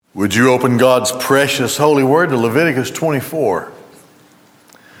Would you open God's precious holy word to Leviticus 24?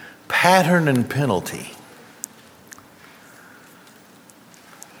 Pattern and penalty.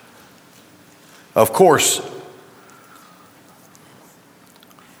 Of course,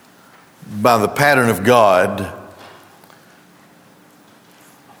 by the pattern of God,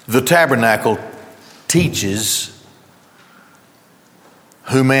 the tabernacle teaches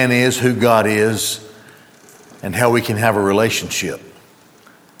who man is, who God is, and how we can have a relationship,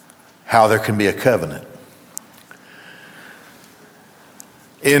 how there can be a covenant.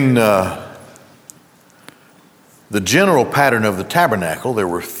 In the general pattern of the tabernacle, there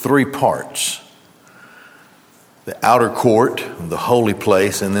were three parts: the outer court, the holy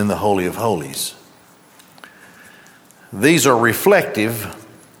place, and then the Holy of Holies. These are reflective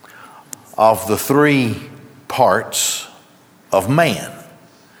of the three parts of man.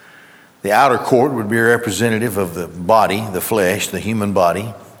 The outer court would be representative of the body, the flesh, the human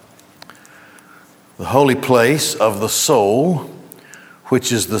body. The holy place of the soul,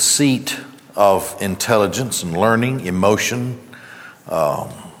 which is the seat of intelligence and learning, emotion,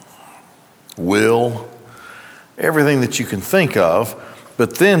 will, everything that you can think of.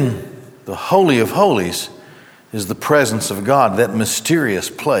 But then the Holy of Holies is the presence of God, that mysterious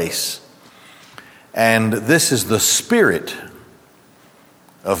place. And this is the spirit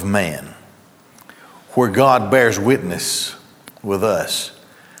of man, where God bears witness with us.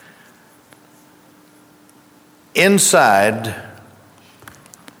 Inside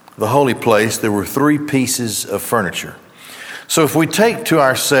the holy place, there were three pieces of furniture. So if we take to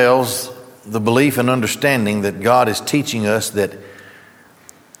ourselves the belief and understanding that God is teaching us that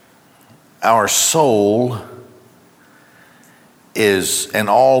our soul is, and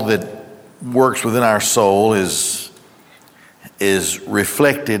all that works within our soul is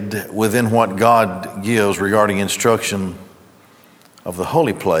reflected within what God gives regarding instruction of the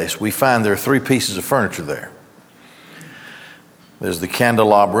holy place, we find there are three pieces of furniture there. There's the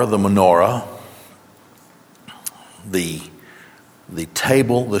candelabra, the menorah, the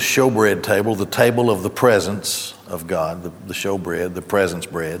table, the showbread table, the table of the presence of God, the showbread, the presence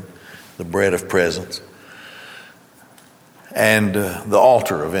bread, the bread of presence, and the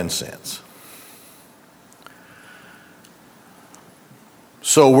altar of incense.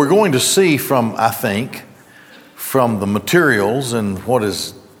 So we're going to see from the materials and what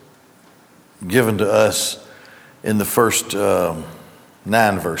is given to us in the first 9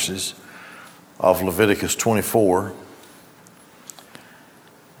 verses of Leviticus 24,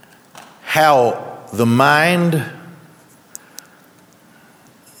 how the mind,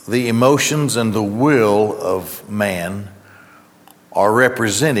 the emotions, and the will of man are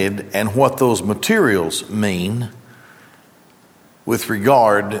represented, and what those materials mean with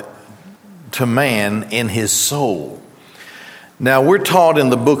regard to man in his soul. Now, we're taught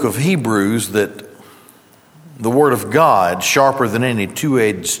in the book of Hebrews that the Word of God, sharper than any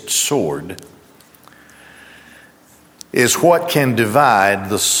two-edged sword, is what can divide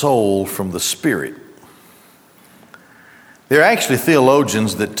the soul from the spirit. There are actually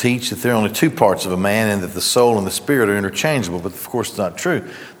theologians that teach that there are only two parts of a man and that the soul and the spirit are interchangeable, but of course it's not true.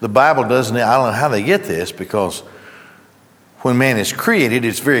 The Bible doesn't, I don't know how they get this, because when man is created,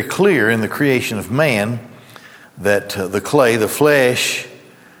 it's very clear in the creation of man that the clay, the flesh,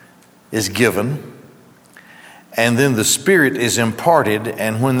 is given, and then the spirit is imparted,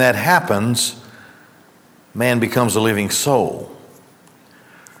 and when that happens, man becomes a living soul.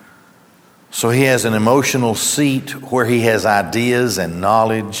 So he has an emotional seat where he has ideas and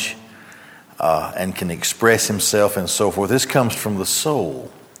knowledge and can express himself and so forth. This comes from the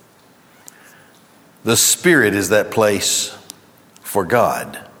soul. The spirit is that place for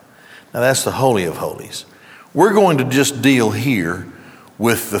God. Now that's the Holy of Holies. We're going to just deal here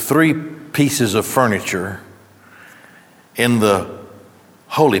with the three pieces of furniture in the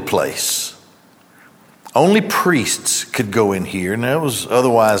holy place. Only priests could go in here, and it was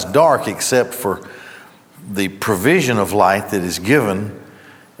otherwise dark except for the provision of light that is given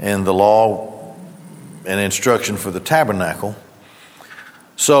in the law and instruction for the tabernacle.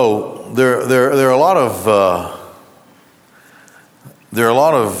 So there are a lot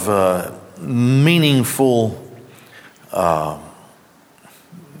of meaningful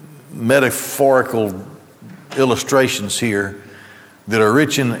metaphorical illustrations here that are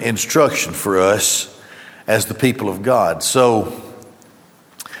rich in instruction for us as the people of God. So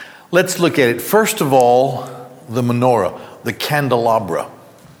let's look at it. First of all, the menorah, the candelabra.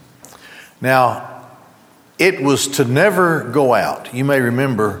 Now, it was to never go out. You may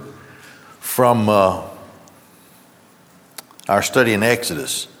remember from our study in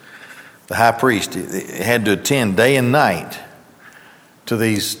Exodus, the high priest had to attend day and night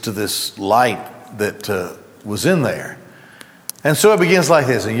to this light that was in there. And so it begins like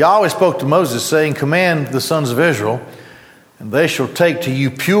this. And Yahweh spoke to Moses, saying, command the sons of Israel, and they shall take to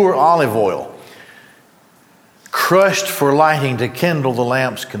you pure olive oil, crushed for lighting, to kindle the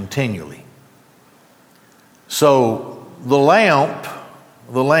lamps continually. So the lamps,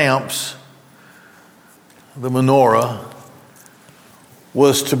 the menorah,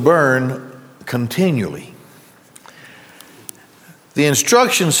 was to burn continually. The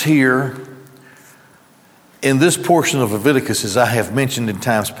instructions here in this portion of Leviticus, as I have mentioned in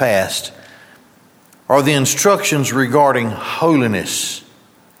times past, are the instructions regarding holiness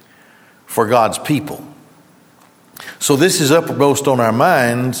for God's people. So this is uppermost on our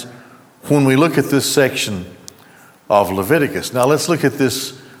minds when we look at this section of Leviticus. Now let's look at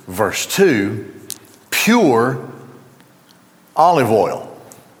this verse 2. Pure olive oil,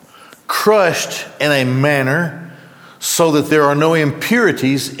 crushed in a manner so that there are no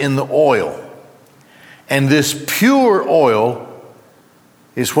impurities in the oil. And this pure oil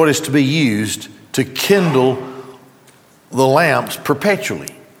is what is to be used to kindle the lamps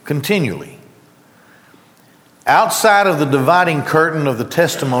perpetually, continually. Outside of the dividing curtain of the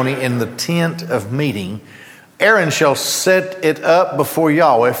testimony in the tent of meeting, Aaron shall set it up before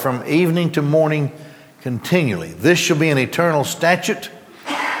Yahweh from evening to morning continually. This shall be an eternal statute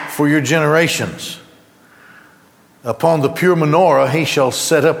for your generations. Upon the pure menorah he shall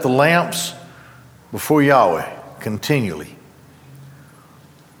set up the lamps before Yahweh continually.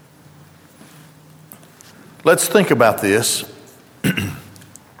 Let's think about this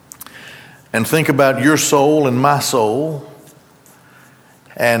and think about your soul and my soul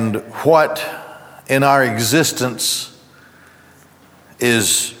and what in our existence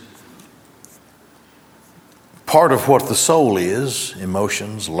is part of what the soul is: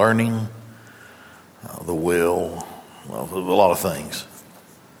 emotions, learning, the will, well, a lot of things.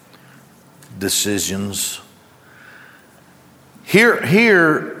 Decisions. Here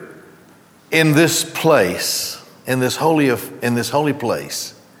in this place, in this holy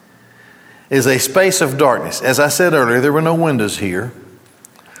place, is a space of darkness. As I said earlier, there were no windows here.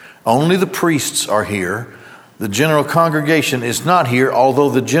 Only the priests are here. The general congregation is not here, although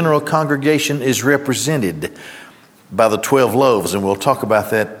the general congregation is represented by the 12 loaves, and we'll talk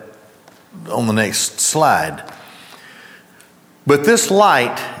about that on the next slide. But this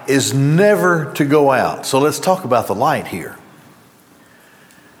light is never to go out. So let's talk about the light here.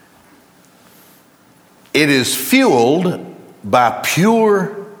 It is fueled by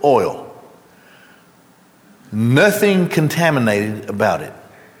pure oil. Nothing contaminated about it.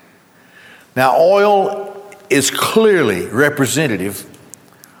 Now, oil is clearly representative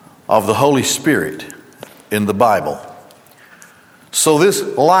of the Holy Spirit in the Bible. So this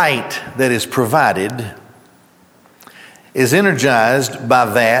light that is provided is energized by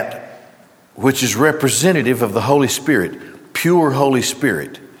that which is representative of the Holy Spirit, pure Holy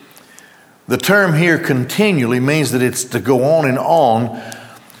Spirit. The term here continually means that it's to go on and on.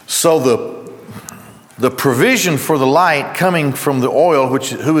 So the provision for the light coming from the oil,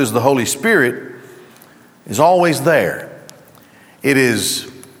 who is the Holy Spirit, is always there. It is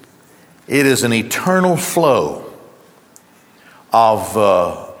an eternal flow of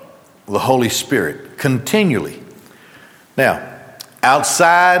the Holy Spirit continually. Now,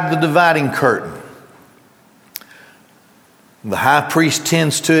 outside the dividing curtain, the high priest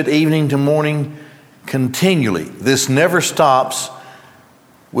tends to it evening to morning continually. This never stops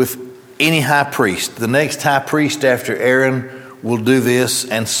with any high priest. The next high priest after Aaron will do this,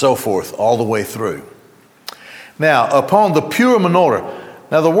 and so forth, all the way through. Now, upon the pure menorah.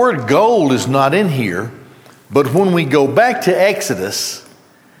 Now, the word gold is not in here, but when we go back to Exodus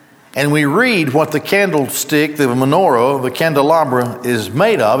and we read what the candlestick, the menorah, the candelabra is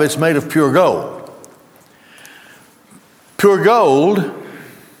made of, it's made of pure gold. Pure gold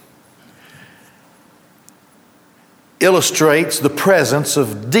illustrates the presence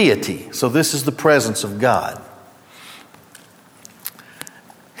of deity. So this is the presence of God.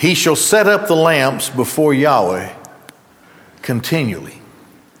 He shall set up the lamps before Yahweh continually.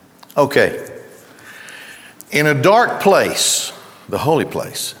 Okay. In a dark place, the holy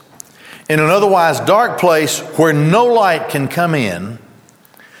place, in an otherwise dark place where no light can come in,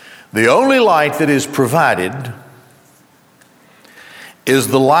 the only light that is provided is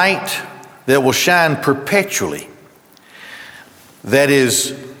the light that will shine perpetually, that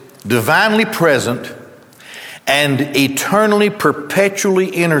is divinely present and eternally,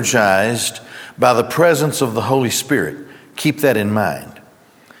 perpetually energized by the presence of the Holy Spirit. Keep that in mind.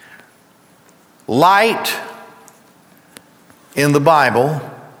 Light in the Bible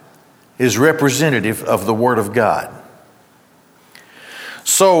is representative of the Word of God.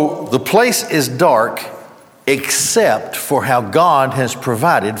 So the place is dark except for how God has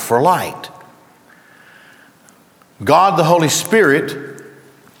provided for light. God, the Holy Spirit,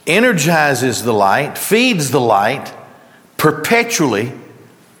 energizes the light, feeds the light perpetually,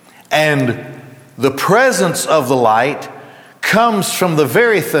 and the presence of the light comes from the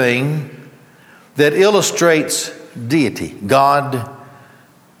very thing that illustrates deity, God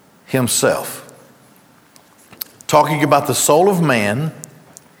Himself. Talking about the soul of man,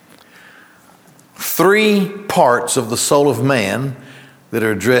 3 parts of the soul of man that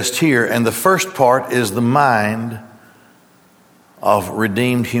are addressed here, and the first part is the mind of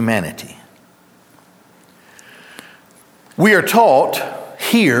redeemed humanity. We are taught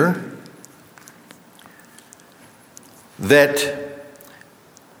here that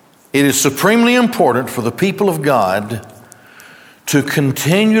it is supremely important for the people of God to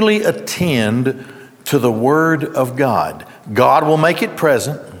continually attend to the Word of God. God will make it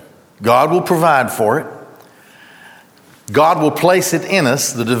present. God will provide for it. God will place it in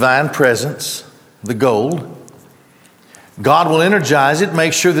us, the divine presence, the gold. God will energize it,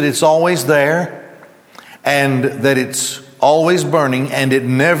 make sure that it's always there and that it's always burning and it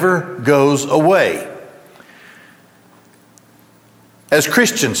never goes away. As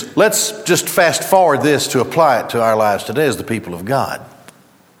Christians, let's just fast forward this to apply it to our lives today as the people of God.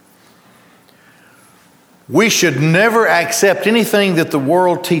 We should never accept anything that the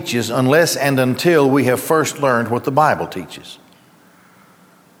world teaches unless and until we have first learned what the Bible teaches.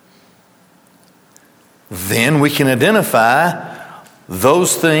 Then we can identify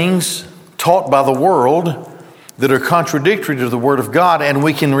those things taught by the world that are contradictory to the Word of God, and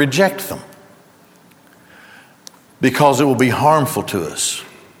we can reject them because it will be harmful to us.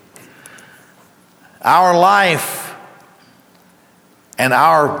 Our life and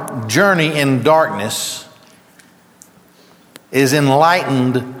our journey in darkness is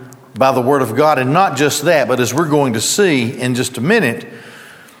enlightened by the Word of God. And not just that, but as we're going to see in just a minute,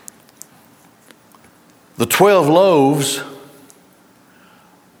 the 12 loaves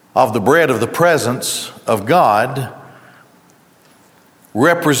of the bread of the presence of God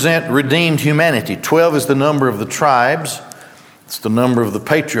represent redeemed humanity. 12 is the number of the tribes. It's the number of the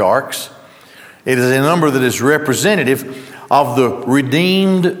patriarchs. It is a number that is representative of the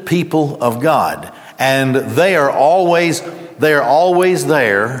redeemed people of God. And they are always there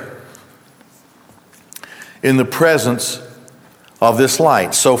in the presence of this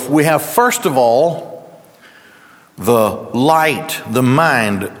light. So we have, first of all, the light, the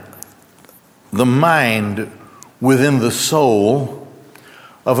mind within the soul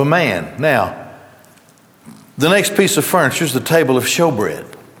of a man. Now, the next piece of furniture is the table of showbread,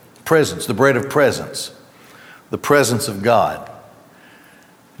 presence, the bread of presence, the presence of God.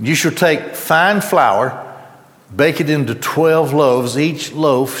 You shall take fine flour, bake it into 12 loaves. Each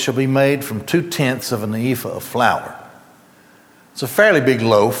loaf shall be made from 2/10 of an ephah of flour. It's a fairly big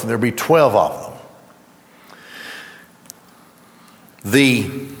loaf. There'll be 12 of them.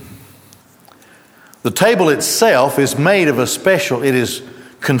 The table itself is made of it is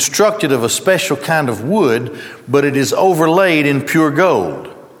constructed of a special kind of wood, but it is overlaid in pure gold.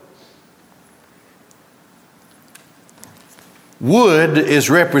 Wood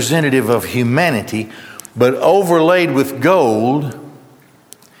is representative of humanity, but overlaid with gold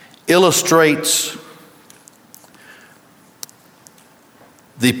illustrates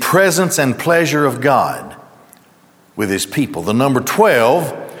the presence and pleasure of God with His people. The number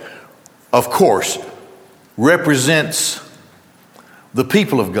 12, of course, represents the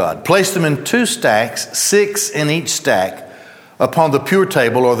people of God. Place them in 2 stacks, 6 in each stack, upon the pure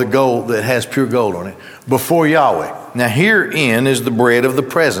table, or the gold that has pure gold on it, before Yahweh. Now herein is the bread of the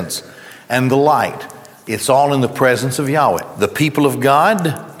presence and the light. It's all in the presence of Yahweh. The people of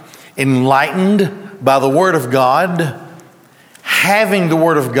God, enlightened by the Word of God, having the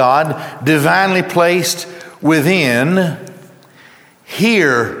Word of God divinely placed within,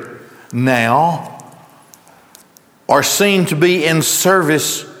 here now are seen to be in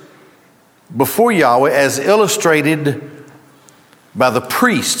service before Yahweh as illustrated by the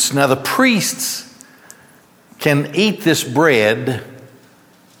priests. Now the priests can eat this bread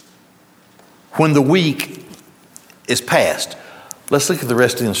when the week is past. Let's look at the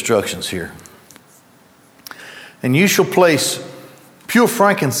rest of the instructions here. And you shall place pure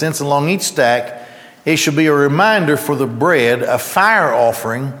frankincense along each stack. It shall be a reminder for the bread, a fire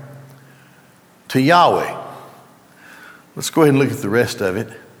offering to Yahweh. Let's go ahead and look at the rest of it.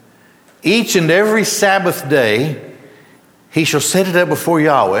 Each and every Sabbath day, he shall set it up before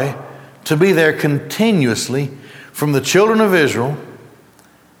Yahweh to be there continuously from the children of Israel,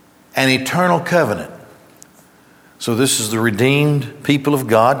 an eternal covenant. So this is the redeemed people of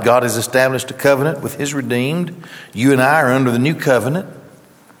God. God has established a covenant with His redeemed. You and I are under the new covenant.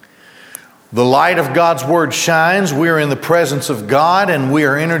 The light of God's Word shines. We are in the presence of God, and we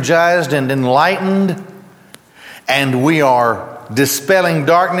are energized and enlightened. And we are dispelling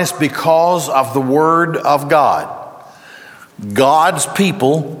darkness because of the Word of God. God's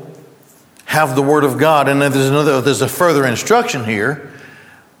people have the Word of God. And then there's a further instruction here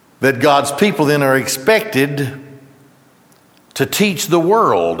that God's people then are expected to teach the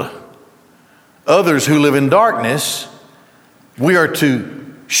world. Others who live in darkness, we are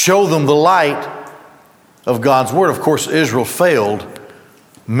to show them the light of God's Word. Of course, Israel failed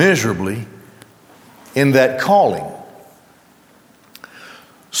miserably in that calling.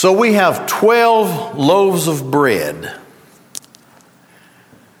 So we have 12 loaves of bread.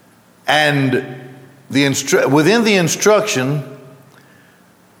 And within the instruction,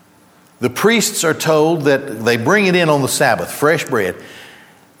 the priests are told that they bring it in on the Sabbath, fresh bread.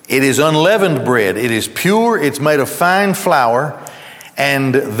 It is unleavened bread. It is pure. It's made of fine flour.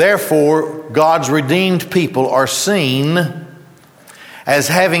 And therefore, God's redeemed people are seen as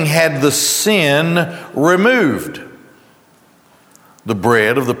having had the sin removed. The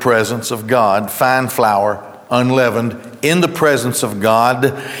bread of the presence of God, fine flour, unleavened, in the presence of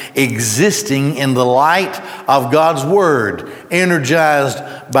God, existing in the light of God's Word, energized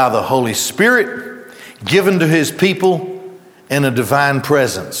by the Holy Spirit, given to His people in a divine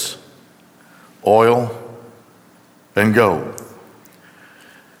presence, oil and gold.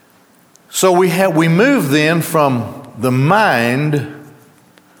 So we move then from the mind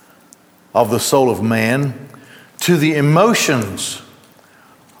of the soul of man to the emotions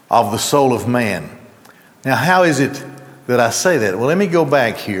of the soul of man. Now, how is it that I say that? Well, let me go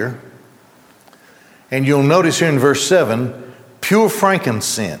back here. And you'll notice here in verse 7, pure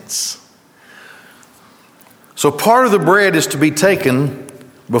frankincense. So part of the bread is to be taken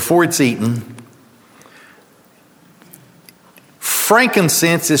before it's eaten.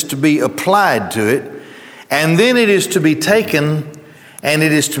 Frankincense is to be applied to it. And then it is to be taken and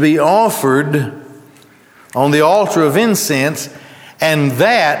it is to be offered on the altar of incense. And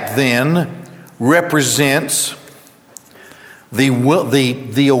that then represents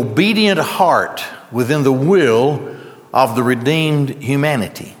the obedient heart within the will of the redeemed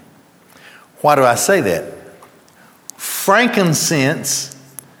humanity. Why do I say that? Frankincense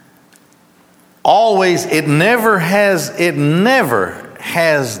always, it never has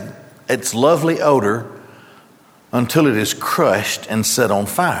its lovely odor until it is crushed and set on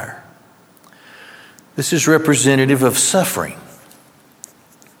fire. This is representative of suffering.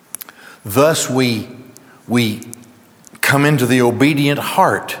 Thus we come into the obedient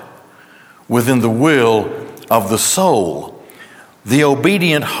heart within the will of the soul. The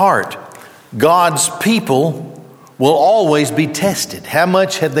obedient heart. God's people will always be tested. How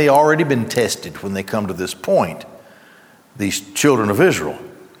much had they already been tested when they come to this point? These children of Israel.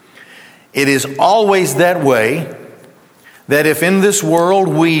 It is always that way, that if in this world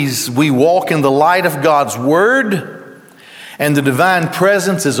we walk in the light of God's Word, and the divine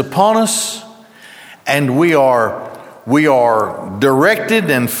presence is upon us, and we are directed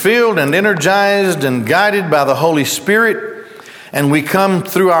and filled and energized and guided by the Holy Spirit, and we come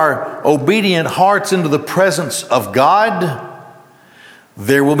through our obedient hearts into the presence of God,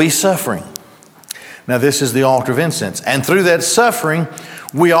 there will be suffering. Now, this is the altar of incense. And through that suffering,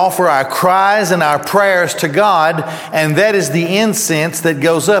 we offer our cries and our prayers to God, and that is the incense that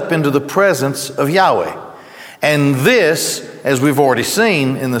goes up into the presence of Yahweh. And this, as we've already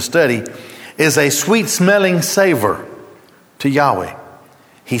seen in the study, is a sweet-smelling savor to Yahweh.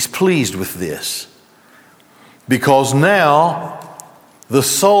 He's pleased with this. Because now, the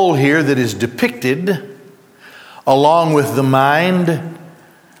soul here that is depicted, along with the mind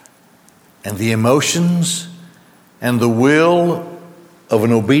and the emotions and the will of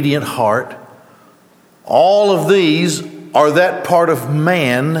an obedient heart, all of these are that part of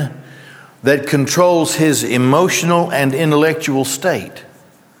man that controls his emotional and intellectual state.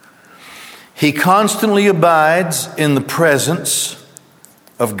 He constantly abides in the presence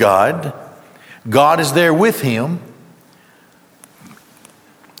of God. God is there with him.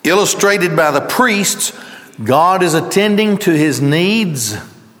 Illustrated by the priests, God is attending to his needs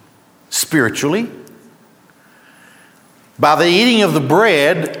spiritually. By the eating of the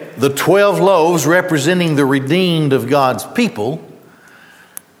bread, the 12 loaves representing the redeemed of God's people,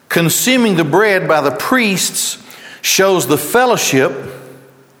 consuming the bread by the priests shows the fellowship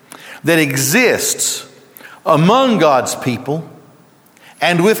that exists among God's people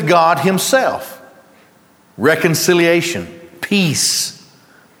and with God Himself. Reconciliation, peace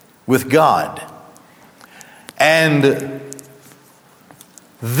with God. And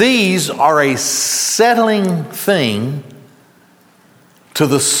these are a settling thing to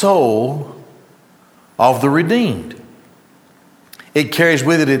the soul of the redeemed. It carries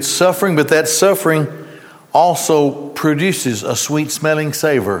with it its suffering, but that suffering also produces a sweet-smelling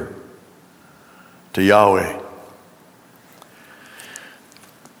savor to Yahweh.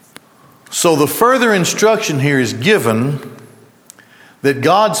 So the further instruction here is given that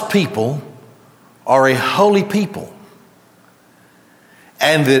God's people are a holy people,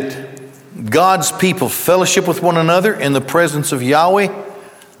 and that God's people fellowship with one another in the presence of Yahweh,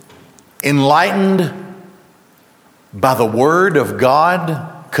 enlightened by the Word of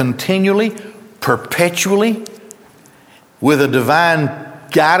God continually, perpetually, with a divine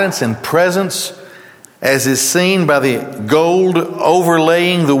guidance and presence, as is seen by the gold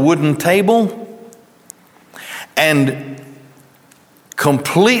overlaying the wooden table, and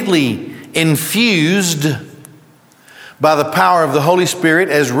completely infused by the power of the Holy Spirit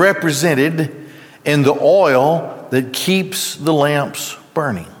as represented in the oil that keeps the lamps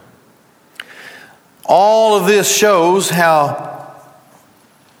burning. All of this shows how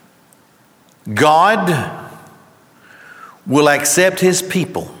God will accept His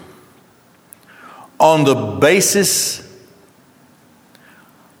people on the basis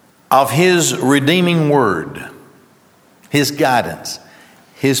of His redeeming word, His guidance,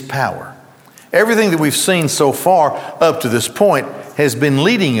 His power. Everything that we've seen so far up to this point has been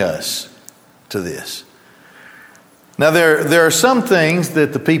leading us to this. Now there are some things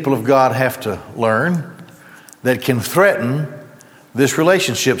that the people of God have to learn that can threaten this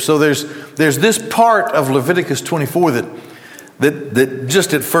relationship. So there's this part of Leviticus 24 that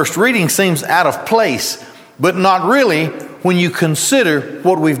just at first reading seems out of place, but not really when you consider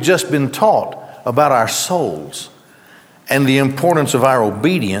what we've just been taught about our souls and the importance of our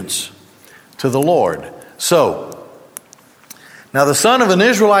obedience to the Lord. So, now the son of an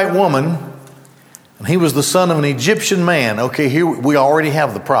Israelite woman, and he was the son of an Egyptian man. Okay, here we already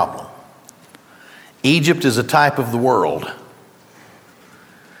have the problem. Egypt is a type of the world.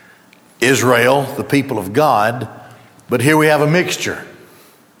 Israel, the people of God, but here we have a mixture.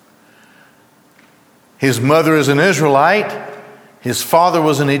 His mother is an Israelite. His father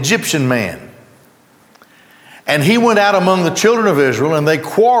was an Egyptian man. And he went out among the children of Israel, and they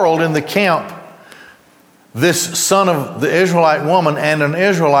quarreled in the camp, this son of the Israelite woman and an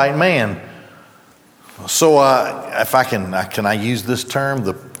Israelite man. So if I can I use this term,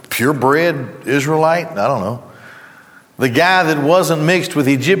 the purebred Israelite? I don't know. The guy that wasn't mixed with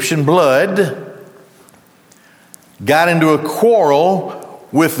Egyptian blood got into a quarrel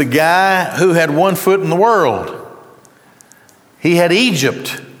with the guy who had one foot in the world. He had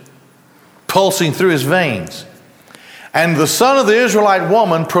Egypt pulsing through his veins. And the son of the Israelite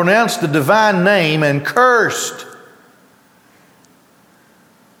woman pronounced the divine name and cursed.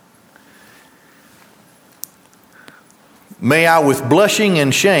 May I with blushing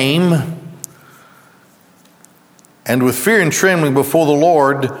and shame and with fear and trembling before the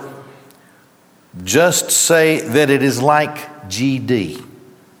Lord just say that it is like GD.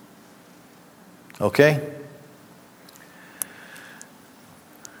 Okay?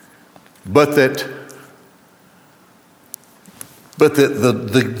 But that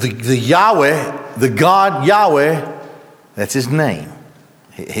the Yahweh, the God Yahweh, that's His name.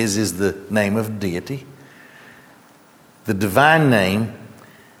 His is the name of deity. The divine name.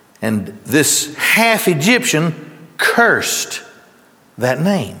 And this half Egyptian cursed that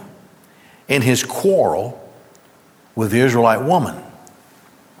name in his quarrel with the Israelite woman.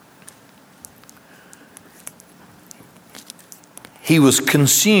 He was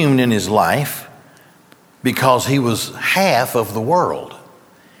consumed in his life because he was half of the world.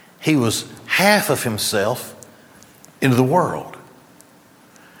 He was half of himself into the world.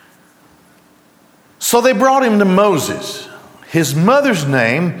 So they brought him to Moses. His mother's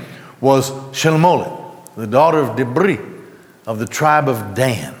name was Shelomith, the daughter of Dibri, of the tribe of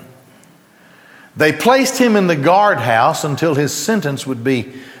Dan. They placed him in the guardhouse until his sentence would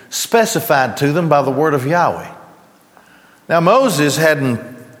be specified to them by the word of Yahweh. Now Moses hadn't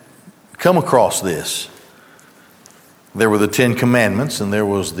come across this. There were the 10 commandments, and there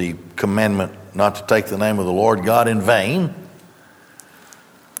was the commandment not to take the name of the Lord God in vain.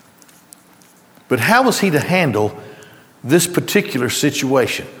 But how was he to handle this particular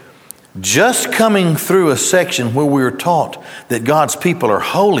situation? Just coming through a section where we were taught that God's people are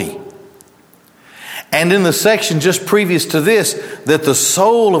holy. And in the section just previous to this, that the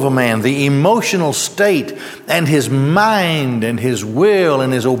soul of a man, the emotional state, and his mind and his will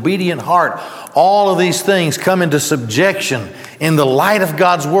and his obedient heart, all of these things come into subjection in the light of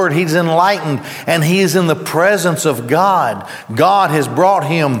God's Word. He's enlightened and he is in the presence of God. God has brought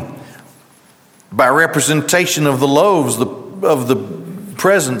him by representation of the loaves, of the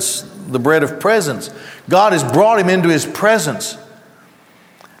presence, the bread of presence. God has brought him into his presence.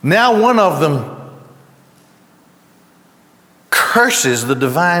 Now one of them curses the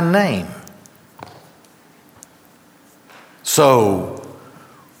divine name. So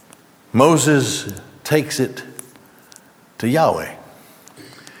Moses takes it to Yahweh.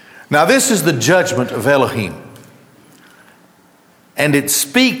 Now this is the judgment of Elohim. And it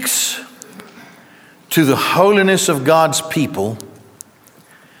speaks to the holiness of God's people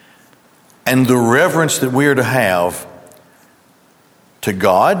and the reverence that we are to have to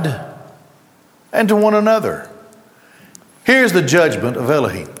God and to one another. Here's the judgment of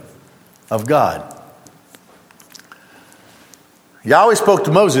Elohim, of God. Yahweh spoke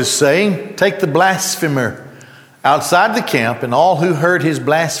to Moses, saying, take the blasphemer outside the camp, and all who heard his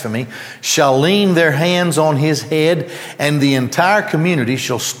blasphemy shall lean their hands on his head, and the entire community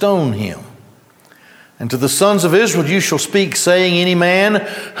shall stone him. And to the sons of Israel you shall speak, saying, any man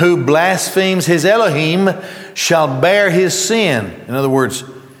who blasphemes his Elohim shall bear his sin. In other words,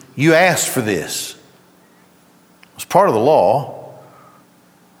 you asked for this. It's part of the law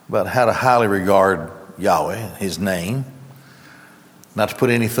about how to highly regard Yahweh, his name, not to put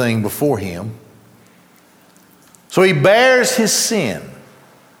anything before him. So he bears his sin.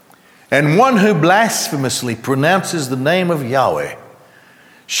 And one who blasphemously pronounces the name of Yahweh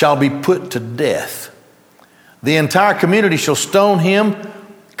shall be put to death. The entire community shall stone him,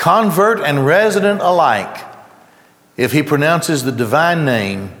 convert and resident alike. If he pronounces the divine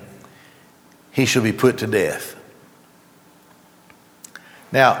name, he shall be put to death.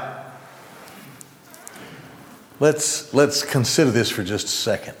 Now, let's consider this for just a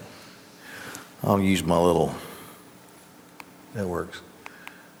second. I'll use my little, that works.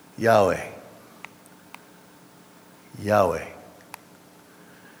 Yahweh. Yahweh.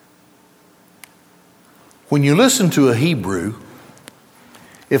 When you listen to a Hebrew,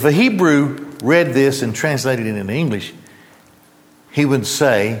 if a Hebrew read this and translated it into English, he would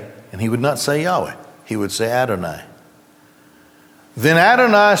say, and he would not say Yahweh, he would say Adonai. Then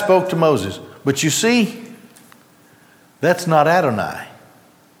Adonai spoke to Moses. But you see, that's not Adonai.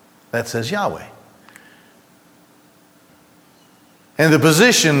 That says Yahweh. And the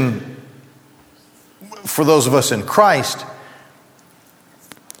position for those of us in Christ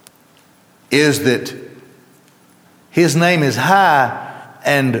is that his name is high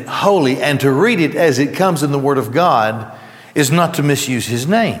and holy, and to read it as it comes in the Word of God is not to misuse his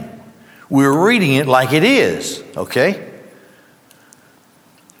name. We're reading it like it is, okay?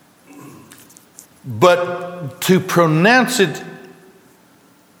 But to pronounce it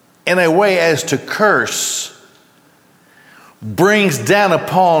in a way as to curse brings down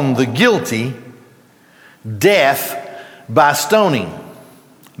upon the guilty death by stoning.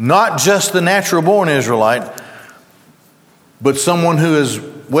 Not just the natural born Israelite, but someone who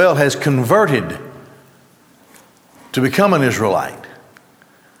has converted to become an Israelite.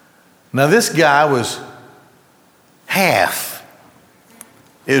 Now this guy was half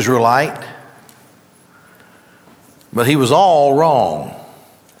Israelite, but he was all wrong.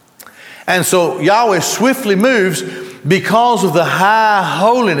 And so Yahweh swiftly moves because of the high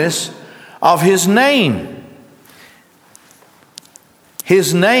holiness of his name.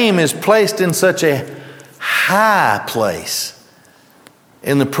 His name is placed in such a high place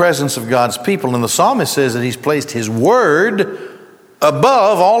in the presence of God's people. And the psalmist says that he's placed his word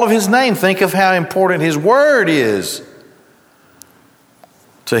above all of his name. Think of how important his word is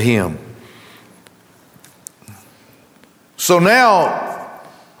to him. So now,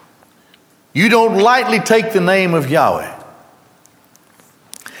 you don't lightly take the name of Yahweh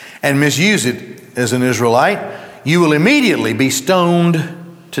and misuse it as an Israelite. You will immediately be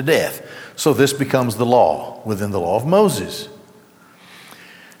stoned to death. So this becomes the law within the law of Moses.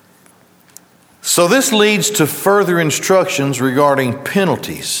 So this leads to further instructions regarding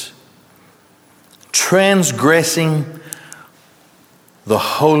penalties. Transgressing the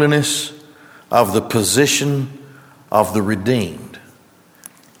holiness of the position of the redeemed.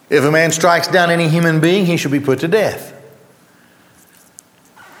 If a man strikes down any human being, he shall be put to death.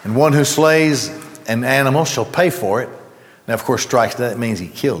 And one who slays an animal shall pay for it. Now, of course, strikes, that means he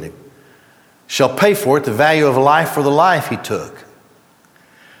killed him. Shall pay for it the value of a life for the life he took.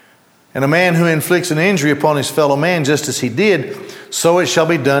 And a man who inflicts an injury upon his fellow man, just as he did, so it shall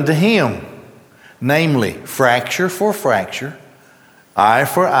be done to him. Namely, fracture for fracture, eye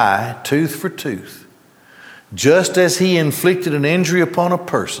for eye, tooth for tooth. Just as he inflicted an injury upon a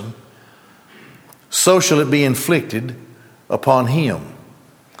person, so shall it be inflicted upon him.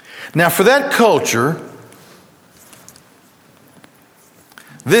 Now, for that culture,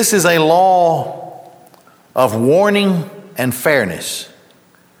 this is a law of warning and fairness.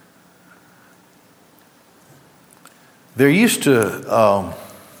 There used to,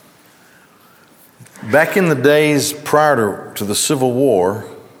 back in the days prior to the Civil War,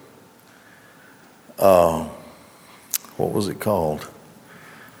 what was it called?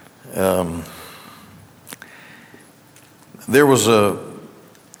 There was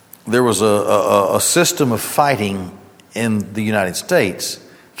a system of fighting in the United States.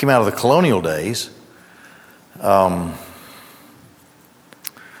 It came out of the colonial days.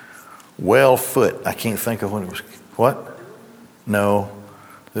 Foot. I can't think of when it was. What? No,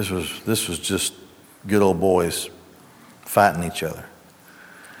 this was just good old boys fighting each other.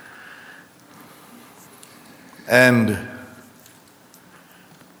 And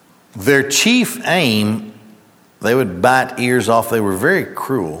their chief aim, they would bite ears off. They were very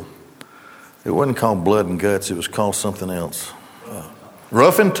cruel. It wasn't called blood and guts. It was called something else.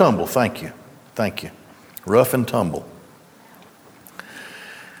 Rough and tumble. Thank you. Rough and tumble.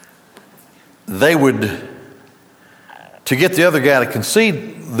 They would, to get the other guy to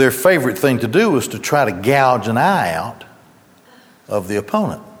concede, their favorite thing to do was to try to gouge an eye out of the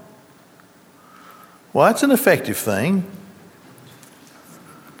opponent. Well, that's an effective thing.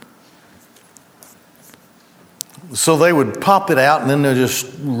 So they would pop it out and then they'd just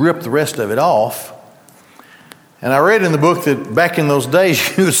rip the rest of it off. And I read in the book that back in those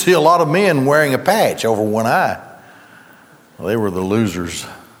days you would see a lot of men wearing a patch over one eye. Well, they were the losers.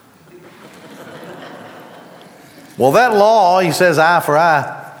 Well, that law, he says eye for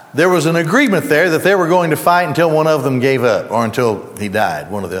eye, there was an agreement there that they were going to fight until one of them gave up or until he died,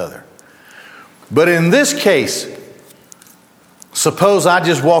 one or the other. But in this case, suppose I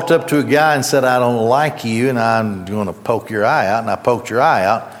just walked up to a guy and said, I don't like you and I'm going to poke your eye out, and I poked your eye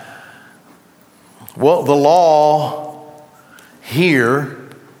out. Well, the law here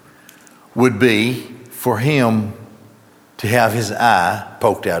would be for him to have his eye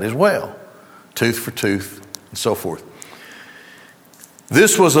poked out as well. Tooth for tooth and so forth.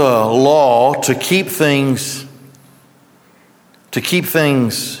 This was a law to keep things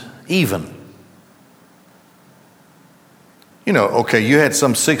even. You know, okay, you had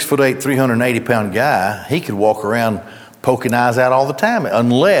some 6'8", 380-pound guy. He could walk around poking eyes out all the time,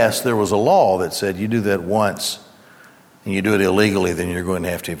 unless there was a law that said you do that once and you do it illegally, then you're going to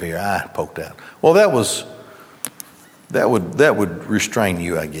have your eye poked out. Well, that would restrain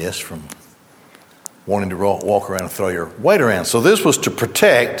you, I guess, from wanting to walk around and throw your weight around. So this was to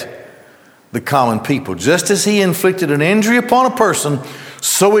protect the common people. Just as he inflicted an injury upon a person,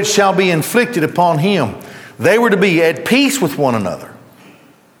 so it shall be inflicted upon him. They were to be at peace with one another.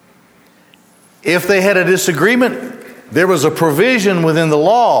 If they had a disagreement, there was a provision within the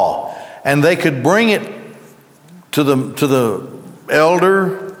law, and they could bring it to the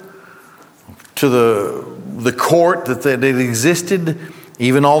elder, to the court that existed,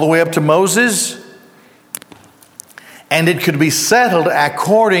 even all the way up to Moses, and it could be settled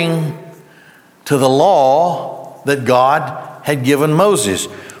according to the law that God had given Moses.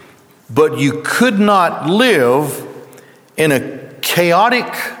 But you could not live in a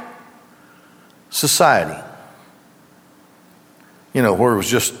chaotic society, where it was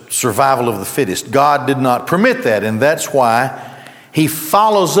just survival of the fittest. God did not permit that, and that's why he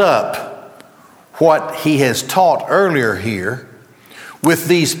follows up what he has taught earlier here with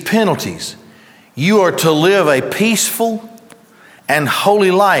these penalties. You are to live a peaceful and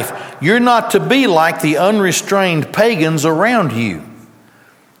holy life. You're not to be like the unrestrained pagans around you.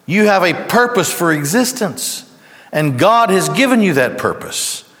 You have a purpose for existence, and God has given you that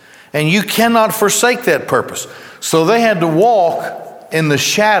purpose, and you cannot forsake that purpose. So they had to walk in the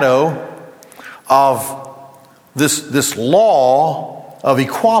shadow of this law of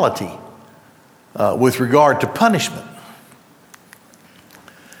equality with regard to punishment.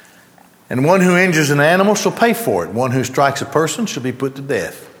 And one who injures an animal shall pay for it. One who strikes a person shall be put to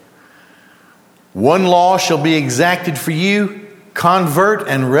death. One law shall be exacted for you, convert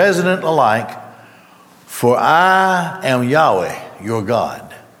and resident alike, for I am Yahweh, your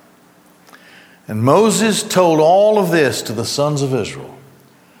God. And Moses told all of this to the sons of Israel.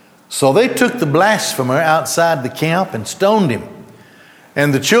 So they took the blasphemer outside the camp and stoned him.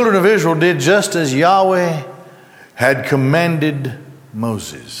 And the children of Israel did just as Yahweh had commanded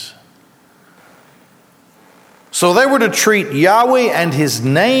Moses. So they were to treat Yahweh and his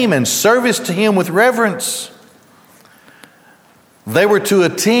name and service to him with reverence. They were to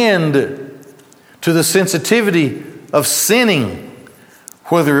attend to the sensitivity of sinning,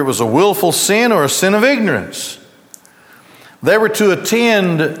 whether it was a willful sin or a sin of ignorance. They were to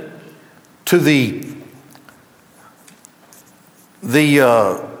attend to the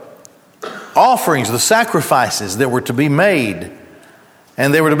offerings, the sacrifices that were to be made,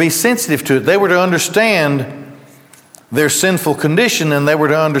 and they were to be sensitive to it. They were to understand their sinful condition, and they were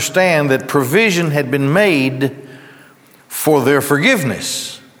to understand that provision had been made for their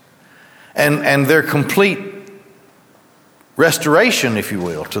forgiveness and their complete restoration, if you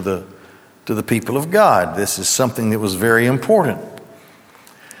will, to the people of God. This is something that was very important.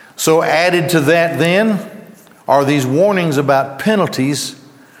 So added to that then are these warnings about penalties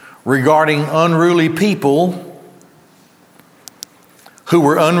regarding unruly people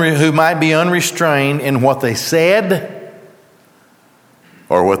who might be unrestrained in what they said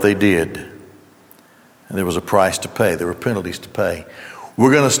or what they did. And there was a price to pay. There were penalties to pay.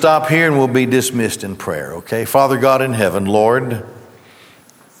 We're going to stop here and we'll be dismissed in prayer, okay? Father God in heaven, Lord,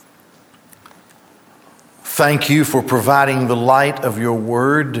 thank you for providing the light of your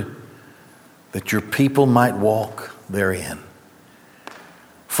word that your people might walk therein.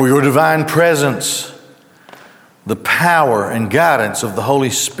 For your divine presence, the power and guidance of the Holy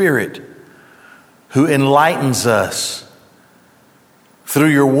Spirit who enlightens us through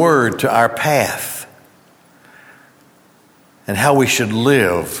your word to our path and how we should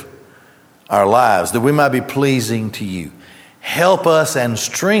live our lives, that we might be pleasing to you. Help us and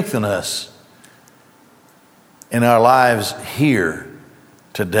strengthen us in our lives here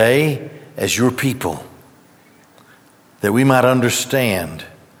today as your people, that we might understand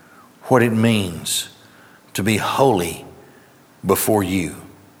what it means to be holy before you.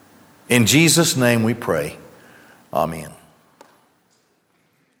 In Jesus' name we pray. Amen.